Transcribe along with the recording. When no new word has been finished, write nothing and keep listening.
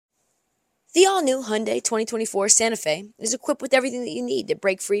The all-new Hyundai 2024 Santa Fe is equipped with everything that you need to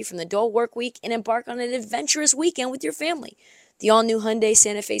break free from the dull work week and embark on an adventurous weekend with your family. The all-new Hyundai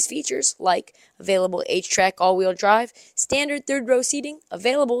Santa Fe's features, like available H-Track all-wheel drive, standard third-row seating,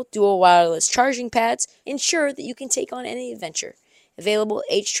 available dual wireless charging pads, ensure that you can take on any adventure. Available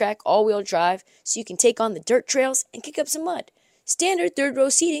H-Track all-wheel drive so you can take on the dirt trails and kick up some mud. Standard third-row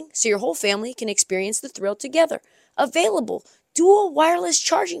seating so your whole family can experience the thrill together. Available dual wireless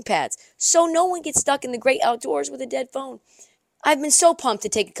charging pads so no one gets stuck in the great outdoors with a dead phone. I've been so pumped to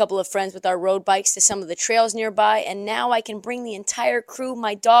take a couple of friends with our road bikes to some of the trails nearby, and now I can bring the entire crew,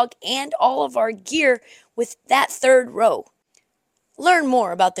 my dog, and all of our gear with that third row. Learn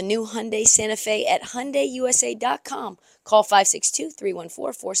more about the new Hyundai Santa Fe at HyundaiUSA.com. Call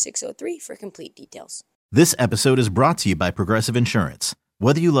 562-314-4603 for complete details. This episode is brought to you by Progressive Insurance.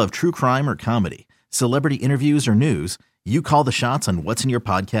 Whether you love true crime or comedy, celebrity interviews or news, you call the shots on what's in your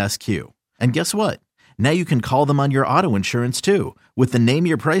podcast queue. And guess what? Now you can call them on your auto insurance too with the Name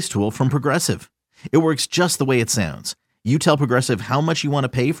Your Price tool from Progressive. It works just the way it sounds. You tell Progressive how much you want to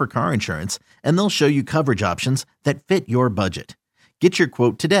pay for car insurance, and they'll show you coverage options that fit your budget. Get your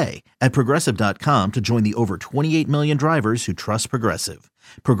quote today at Progressive.com to join the over 28 million drivers who trust Progressive.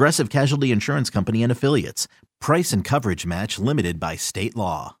 Progressive Casualty Insurance Company and Affiliates. Price and coverage match limited by state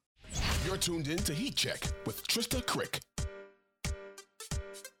law. You're tuned in to Heat Check with Trista Crick.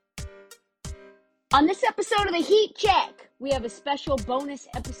 On this episode of the Heat Check, we have a special bonus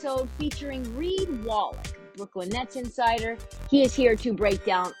episode featuring Reed Wallach, Brooklyn Nets insider. He is here to break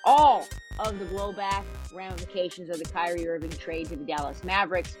down all of the blowback ramifications of the Kyrie Irving trade to the Dallas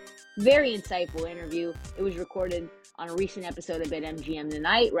Mavericks. Very insightful interview. It was recorded on a recent episode of BetMGM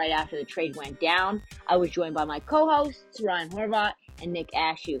Tonight, right after the trade went down. I was joined by my co-hosts, Ryan Horvat and Nick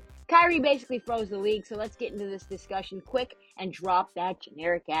Ashew. Kyrie basically froze the league, so let's get into this discussion quick and drop that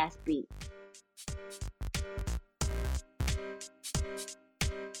generic-ass beat.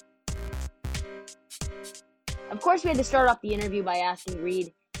 Of course, we had to start off the interview by asking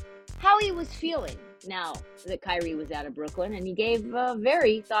Reed how he was feeling now that Kyrie was out of Brooklyn, and he gave a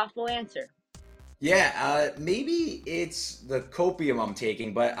very thoughtful answer. Yeah, maybe it's the copium I'm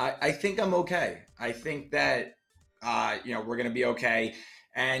taking, but I think I'm okay. I think that, we're going to be okay.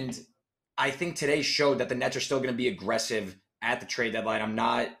 And I think today showed that the Nets are still going to be aggressive at the trade deadline. I'm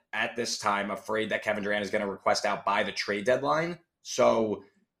not, at this time, afraid that Kevin Durant is going to request out by the trade deadline. So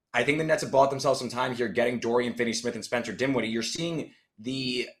I think the Nets have bought themselves some time here getting Dorian Finney-Smith and Spencer Dinwiddie. You're seeing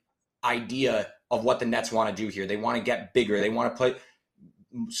the idea of what the Nets want to do here. They want to get bigger. They want to play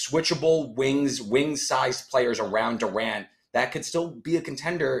switchable wing-sized players around Durant that could still be a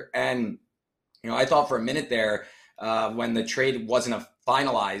contender. And, I thought for a minute there when the trade wasn't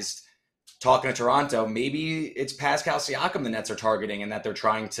finalized, talking to Toronto, maybe it's Pascal Siakam the Nets are targeting and that they're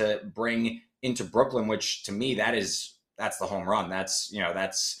trying to bring into Brooklyn, which to me, that's the home run. That's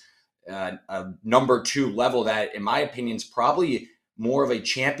a number 2 level that, in my opinion, is probably more of a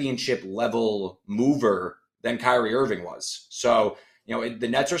championship level mover than Kyrie Irving was. So, the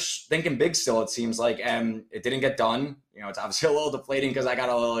Nets are thinking big still, it seems like, and it didn't get done. It's obviously a little deflating because I got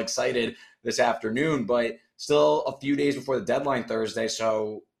a little excited this afternoon, but still a few days before the deadline Thursday.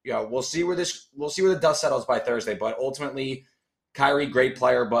 So, we'll see where the dust settles by Thursday. But ultimately, Kyrie, great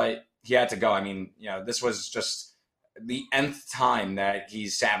player, but he had to go. I mean, this was just the nth time that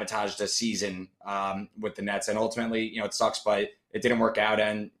he's sabotaged a season with the Nets. And ultimately, it sucks, but it didn't work out.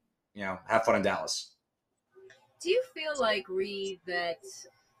 And, have fun in Dallas. Do you feel like, Reed, that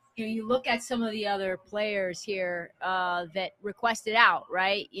you look at some of the other players here that requested out,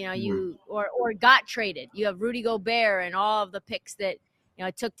 right? Or got traded. You have Rudy Gobert and all of the picks that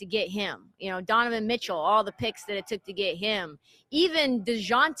it took to get him. Donovan Mitchell, all the picks that it took to get him. Even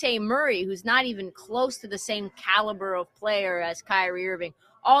DeJounte Murray, who's not even close to the same caliber of player as Kyrie Irving,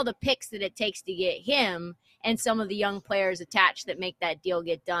 all the picks that it takes to get him, and some of the young players attached that make that deal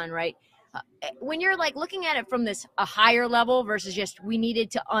get done, right? When you're looking at it from a higher level versus just we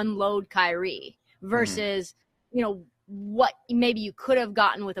needed to unload Kyrie versus, what maybe you could have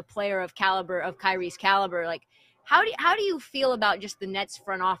gotten with a player of Kyrie's caliber, how do you feel about just the Nets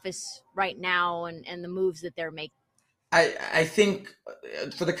front office right now and the moves that they're making? I think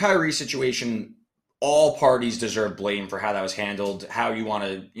for the Kyrie situation, all parties deserve blame for how that was handled. How you want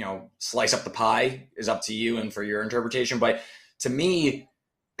to, slice up the pie is up to you and for your interpretation. But to me,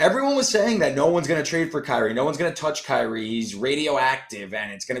 everyone was saying that no one's going to trade for Kyrie. No one's going to touch Kyrie. He's radioactive,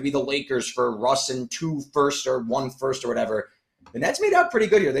 and it's going to be the Lakers for Russ and 2 firsts or 1 first or whatever. The Nets made out pretty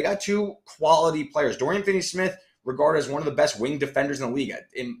good here. They got 2 quality players. Dorian Finney-Smith, regarded as one of the best wing defenders in the league.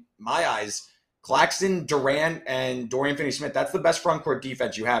 In my eyes, Claxton, Durant, and Dorian Finney-Smith, that's the best front court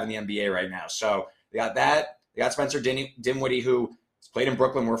defense you have in the NBA right now. So they got that. They got Spencer Dinwiddie, who played in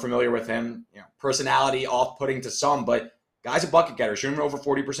Brooklyn. We're familiar with him. Personality off-putting to some, but guy's a bucket getter. Shooting over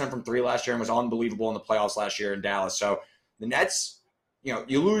 40% from three last year and was unbelievable in the playoffs last year in Dallas. So the Nets,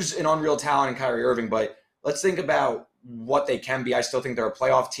 you lose an unreal talent in Kyrie Irving, but let's think about what they can be. I still think they're a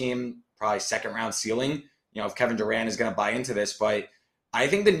playoff team, probably second-round ceiling, if Kevin Durant is going to buy into this. But I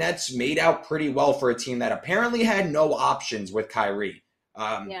think the Nets made out pretty well for a team that apparently had no options with Kyrie.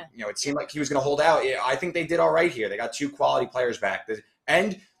 It seemed like he was going to hold out. I think they did all right here. They got two quality players back.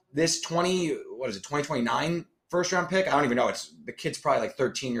 And this 2029 first-round pick? I don't even know. The kid's probably like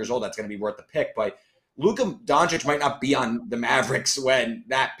 13 years old. That's going to be worth the pick. But Luka Doncic might not be on the Mavericks when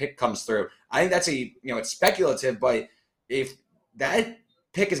that pick comes through. I think that's it's speculative, but if that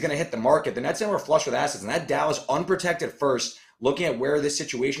pick is going to hit the market, the Nets are flush with assets, and that Dallas unprotected first, looking at where this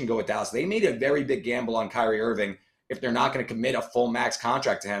situation go with Dallas, they made a very big gamble on Kyrie Irving. If they're not going to commit a full max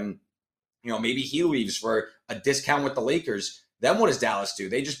contract to him, maybe he leaves for a discount with the Lakers. Then what does Dallas do?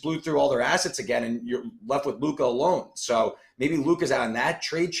 They just blew through all their assets again, and you're left with Luka alone. So maybe Luka's out on that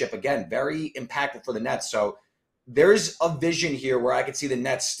trade chip again, very impactful for the Nets. So there's a vision here where I could see the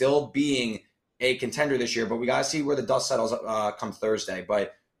Nets still being a contender this year, but we got to see where the dust settles come Thursday.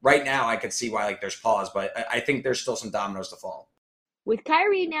 But right now I could see why there's pause, but I think there's still some dominoes to fall. With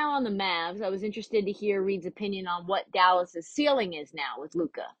Kyrie now on the Mavs, I was interested to hear Reed's opinion on what Dallas's ceiling is now with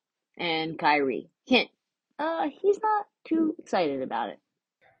Luka and Kyrie. Hint, he's not too excited about it.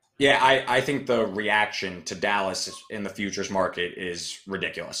 Yeah, I think the reaction to Dallas in the futures market is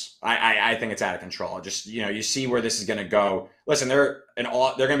ridiculous. I think it's out of control. Just, you see where this is going to go. Listen, they're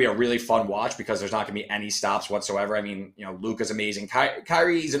going to be a really fun watch because there's not going to be any stops whatsoever. I mean, Luka's amazing.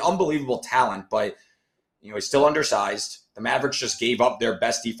 Kyrie, he's an unbelievable talent, but, he's still undersized. The Mavericks just gave up their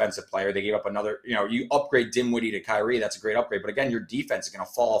best defensive player. They gave up another, you upgrade Dinwiddie to Kyrie. That's a great upgrade. But again, your defense is going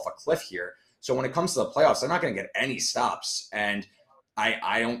to fall off a cliff here. So when it comes to the playoffs, they're not going to get any stops. And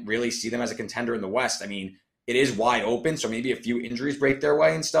I don't really see them as a contender in the West. I mean, it is wide open, so maybe a few injuries break their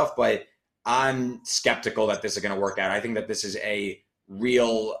way and stuff, but I'm skeptical that this is going to work out. I think that this is a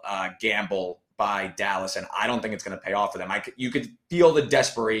real gamble by Dallas, and I don't think it's going to pay off for them. You could feel the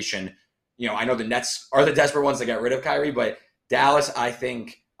desperation. I know the Nets are the desperate ones to get rid of Kyrie, but Dallas, I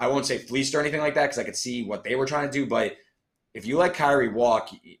think, I won't say fleeced or anything like that because I could see what they were trying to do, but if you let Kyrie walk,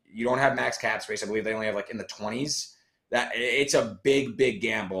 you don't have max cap space. I believe they only have in the 20s. That it's a big, big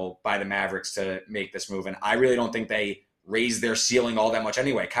gamble by the Mavericks to make this move. And I really don't think they raised their ceiling all that much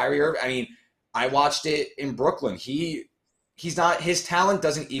anyway. Kyrie Irving, I mean, I watched it in Brooklyn. He's not, his talent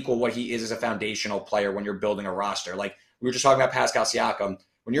doesn't equal what he is as a foundational player when you're building a roster. Like we were just talking about Pascal Siakam.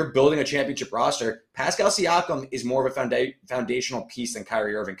 When you're building a championship roster, Pascal Siakam is more of a foundational piece than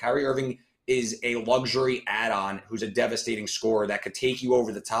Kyrie Irving. Kyrie Irving is a luxury add-on who's a devastating scorer that could take you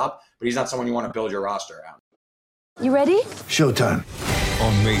over the top, but he's not someone you want to build your roster around. You ready? Showtime.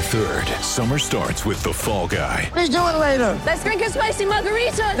 On May 3rd, summer starts with The Fall Guy. Let's do it later. Let's drink a spicy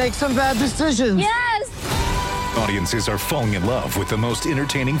margarita. Make some bad decisions. Yes. Audiences are falling in love with the most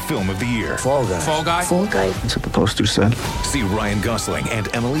entertaining film of the year. Fall Guy. Fall Guy? Fall guy. That's what the poster said. See Ryan Gosling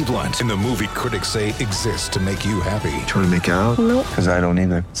and Emily Blunt in the movie critics say exists to make you happy. Trying to make it out? Nope. Because I don't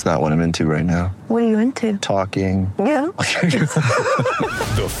either. It's not what I'm into right now. What are you into? Talking. Yeah.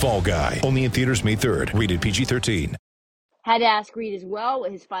 The Fall Guy. Only in theaters May 3rd. Rated PG-13. Had to ask Reed as well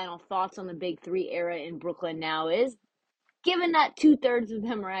what his final thoughts on the Big Three era in Brooklyn now is, given that 2/3 of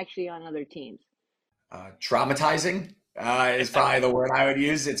them are actually on other teams. Traumatizing is probably the word I would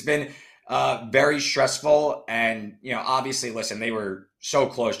use. It's been very stressful. And, obviously, listen, they were so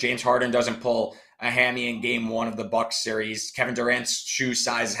close. James Harden doesn't pull a hammy in game one of the Bucks series. Kevin Durant's shoe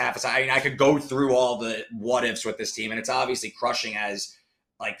size is half a size. I mean, I could go through all the what ifs with this team, and it's obviously crushing as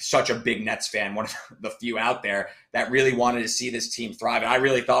such a big Nets fan, one of the few out there that really wanted to see this team thrive. And I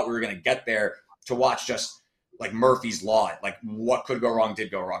really thought we were going to get there to watch just Murphy's Law, what could go wrong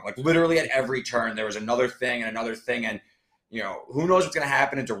did go wrong. Literally at every turn, there was another thing and another thing. And, who knows what's going to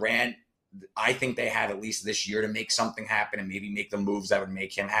happen to Durant. I think they have at least this year to make something happen and maybe make the moves that would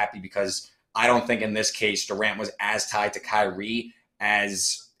make him happy, because I don't think in this case Durant was as tied to Kyrie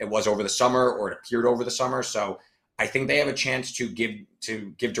as it was over the summer, or it appeared over the summer. So I think they have a chance to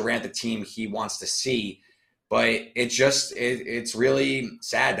give Durant the team he wants to see. But it's really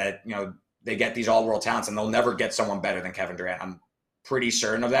sad that, they get these all-world talents and they'll never get someone better than Kevin Durant. I'm pretty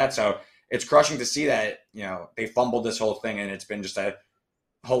certain of that. So it's crushing to see that, they fumbled this whole thing, and it's been just a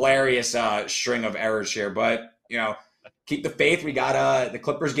hilarious string of errors here. But, keep the faith. We got the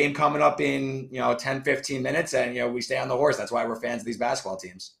Clippers game coming up in, 10, 15 minutes, and, we stay on the horse. That's why we're fans of these basketball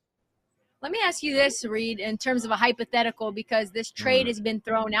teams. Let me ask you this, Reed, in terms of a hypothetical, because this trade has been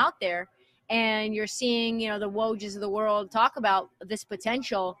thrown out there, and you're seeing, the Wojs of the world talk about this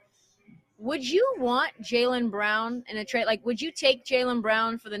potential. Would you want Jaylen Brown in a trade? Like, would you take Jaylen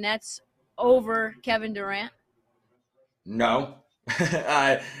Brown for the Nets over Kevin Durant? No.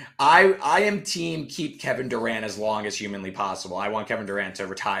 I am team keep Kevin Durant as long as humanly possible. I want Kevin Durant to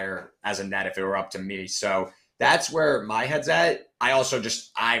retire as a Net if it were up to me. So that's where my head's at. I also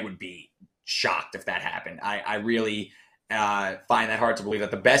I would be shocked if that happened. I really find that hard to believe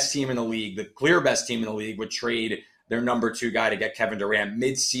that the best team in the league, the clear best team in the league, would trade their number 2 guy to get Kevin Durant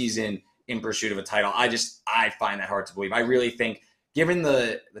mid-season in pursuit of a title. I find that hard to believe. I really think, given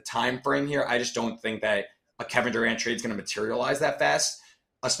the time frame here, I just don't think that a Kevin Durant trade is going to materialize that fast,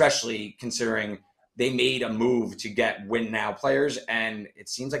 especially considering they made a move to get win-now players, and it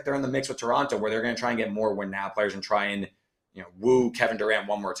seems like they're in the mix with Toronto where they're going to try and get more win-now players and try and woo Kevin Durant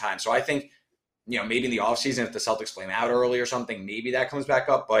one more time. So I think, maybe in the offseason, if the Celtics flame out early or something, maybe that comes back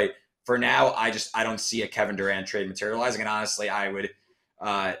up. But for now, I don't see a Kevin Durant trade materializing, and honestly, I would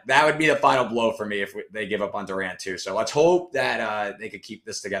that would be the final blow for me if they give up on Durant too. So let's hope that they could keep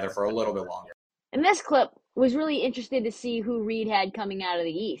this together for a little bit longer. In this clip, was really interested to see who Reed had coming out of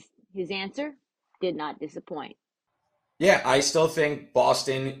the East. His answer did not disappoint. Yeah, I still think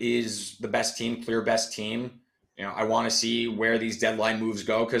Boston is the best team, clear best team. I want to see where these deadline moves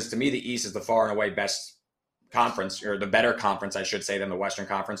go, because to me, the East is the far and away best conference, or the better conference, I should say, than the Western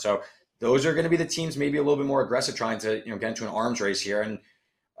Conference. So those are going to be the teams maybe a little bit more aggressive, trying to get into an arms race here. And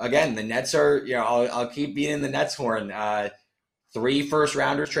again, the Nets are, I'll keep beating the Nets horn. 3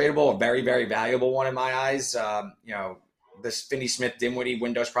 first-rounders tradable, a very, very valuable one in my eyes. This Finney-Smith Dinwiddie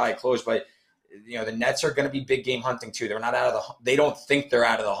window's probably closed, but the Nets are going to be big game hunting too. They're not they don't think they're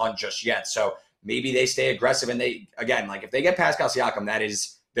out of the hunt just yet. So maybe they stay aggressive, and if they get Pascal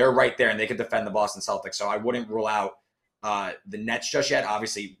Siakam, they're right there and they could defend the Boston Celtics. So I wouldn't rule out the Nets just yet.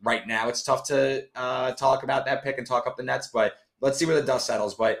 Obviously, right now it's tough to talk about that pick and talk up the Nets, but let's see where the dust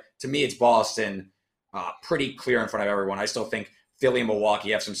settles. But to me, it's Boston pretty clear in front of everyone. I still think Philly and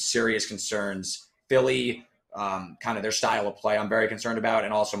Milwaukee have some serious concerns. Philly, kind of their style of play, I'm very concerned about,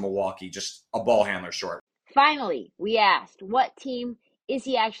 and also Milwaukee, just a ball handler short. Finally, we asked, what team is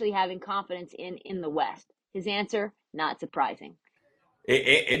he actually having confidence in the West? His answer, not surprising.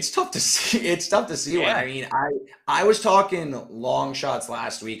 It's tough to see. It's tough to see. Yeah. I mean, I was talking long shots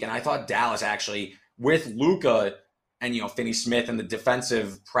last week, and I thought Dallas actually, with Luka and Finney-Smith and the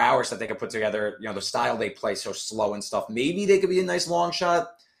defensive prowess that they could put together, the style they play so slow and stuff, maybe they could be a nice long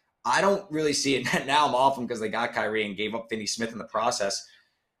shot. I don't really see it now. I'm off them because they got Kyrie and gave up Finney-Smith in the process.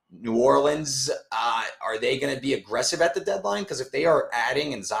 New Orleans, are they going to be aggressive at the deadline? Because if they are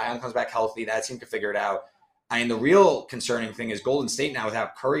adding and Zion comes back healthy, that team can figure it out. The real concerning thing is Golden State now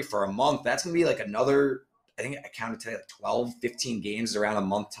without Curry for a month. That's going to be like another, I think I counted today, 12, 15 games around a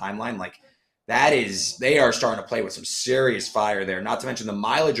month timeline. They are starting to play with some serious fire there. Not to mention the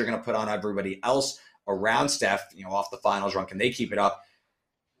mileage you're going to put on everybody else around Steph, off the finals run. Can they keep it up?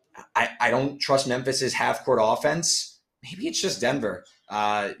 I don't trust Memphis's half-court offense. Maybe it's just Denver.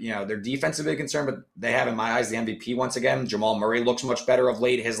 Their defense is a big concern, but they have, in my eyes, the MVP once again. Jamal Murray looks much better of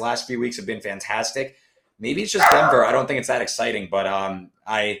late. His last few weeks have been fantastic. Maybe it's just Denver. I don't think it's that exciting, but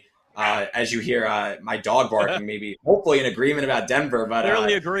as you hear my dog barking, maybe hopefully in agreement about Denver. But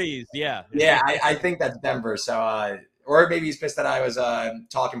clearly agrees, yeah. Yeah, I think that's Denver. So, or maybe he's pissed that I was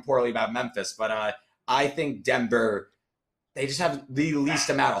talking poorly about Memphis. But I think Denver, they just have the least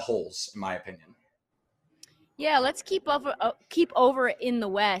amount of holes, in my opinion. Yeah, let's keep over in the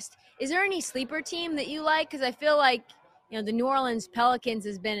West. Is there any sleeper team that you like? Because I feel like the New Orleans Pelicans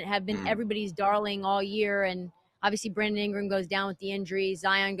have been everybody's darling all year, and obviously Brandon Ingram goes down with the injury,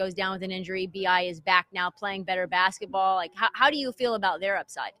 Zion goes down with an injury, BI is back now playing better basketball. How do you feel about their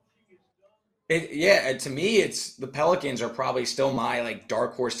upside? To me, it's the Pelicans are probably still my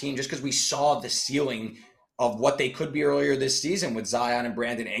dark horse team, just because we saw the ceiling of what they could be earlier this season with Zion and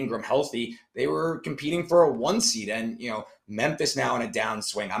Brandon Ingram healthy. They were competing for a 1 seed, and Memphis now in a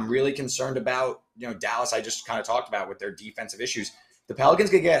downswing. I'm really concerned about Dallas. I just kind of talked about with their defensive issues. The Pelicans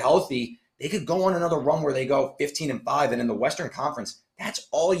could get healthy. They could go on another run where they go 15-5, and in the Western Conference, that's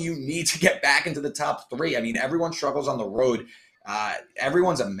all you need to get back into the top 3. I mean, everyone struggles on the road.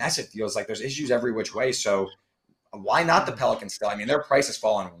 Everyone's a mess. It feels like there's issues every which way. So why not the Pelicans still? I mean, their price has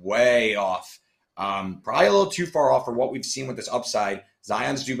fallen way off. Probably a little too far off for what we've seen with this upside.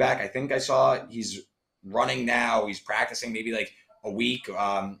 Zion's due back. I think I saw he's running now. He's practicing maybe a week,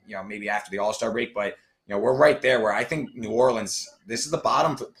 maybe after the All-Star break. But, we're right there where I think New Orleans, this is the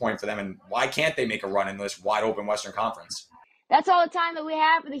bottom point for them. And why can't they make a run in this wide open Western Conference? That's all the time that we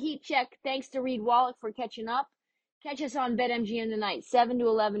have for the Heat Check. Thanks to Reed Wallach for catching up. Catch us on BetMGM tonight, 7 to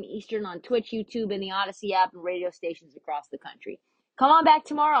 11 Eastern on Twitch, YouTube, and the Odyssey app and radio stations across the country. Come on back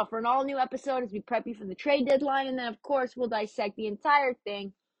tomorrow for an all-new episode as we prep you for the trade deadline, and then, of course, we'll dissect the entire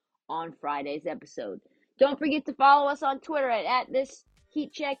thing on Friday's episode. Don't forget to follow us on Twitter at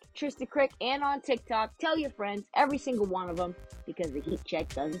 @ThisHeatCheck, Trista Crick, and on TikTok. Tell your friends, every single one of them, because the Heat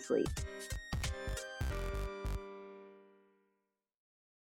Check doesn't sleep.